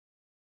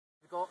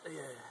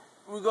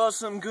We got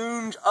some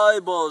goonge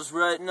eyeballs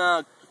right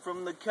now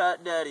from the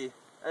cat daddy.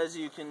 As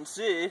you can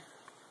see,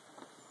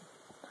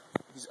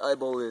 he's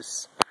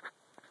eyeballless.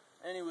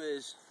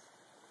 Anyways,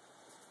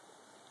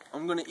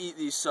 I'm gonna eat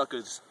these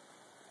suckers.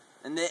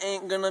 And they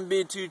ain't gonna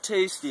be too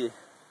tasty.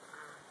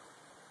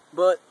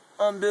 But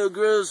I'm Bill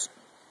Grills,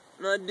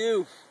 and I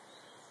do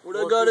what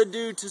I gotta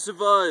do to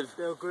survive.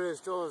 Bill Grills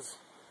does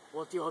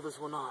what the others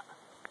will not.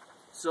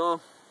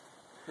 So,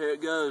 here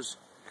it goes.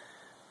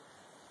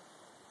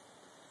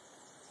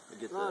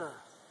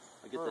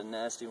 I get the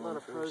nasty one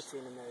first. A lot of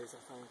protein in those, I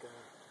think.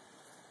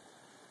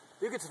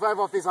 You could survive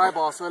off these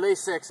eyeballs for at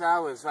least 6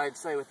 hours, I'd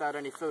say, without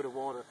any food or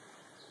water.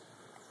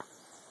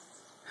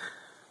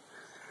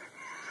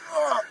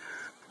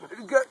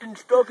 It's getting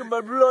stuck in my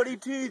bloody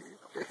teeth.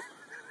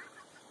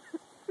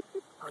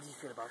 How do you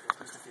feel about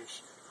this, Mr.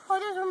 Fish? Oh,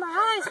 those are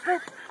my eyes,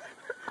 but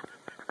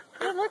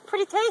they look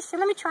pretty tasty.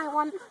 Let me try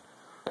one.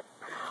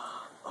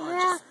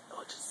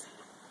 Just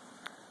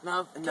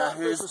now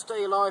catfish will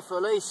stay alive for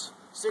at least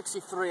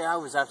 63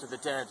 hours after they're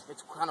dead.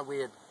 It's kind of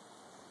weird.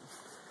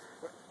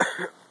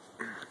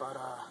 But,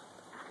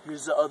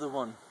 here's the other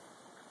one.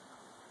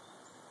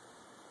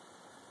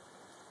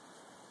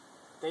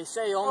 They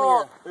say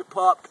only it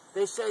popped.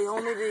 They say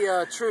only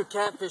the true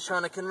catfish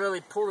hunter can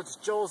really pull its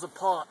jaws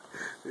apart.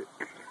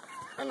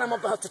 And I'm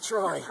about to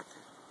try.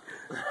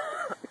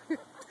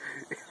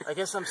 I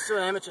guess I'm still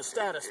amateur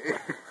status, but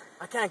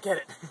I can't get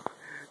it.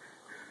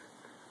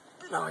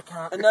 No, I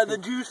can't. And now the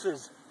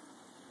juices.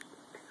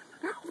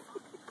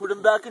 Put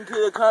them back into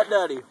the cat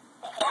daddy.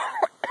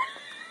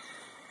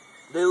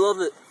 They love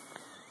it.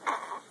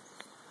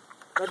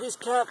 Now these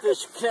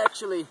catfish can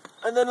actually...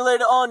 And then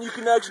later on you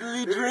can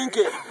actually drink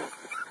it.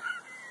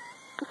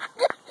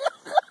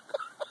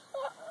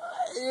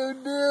 You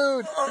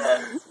dude!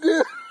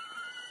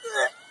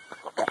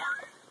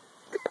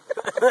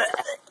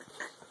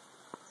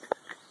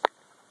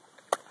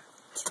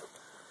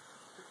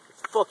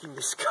 It's fucking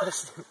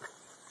disgusting.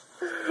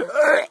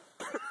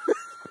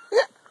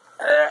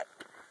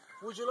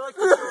 Would you like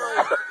to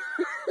try?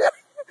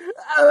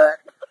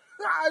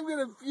 I'm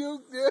gonna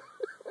puke, dude.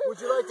 Would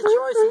you like to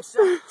try some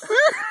sex?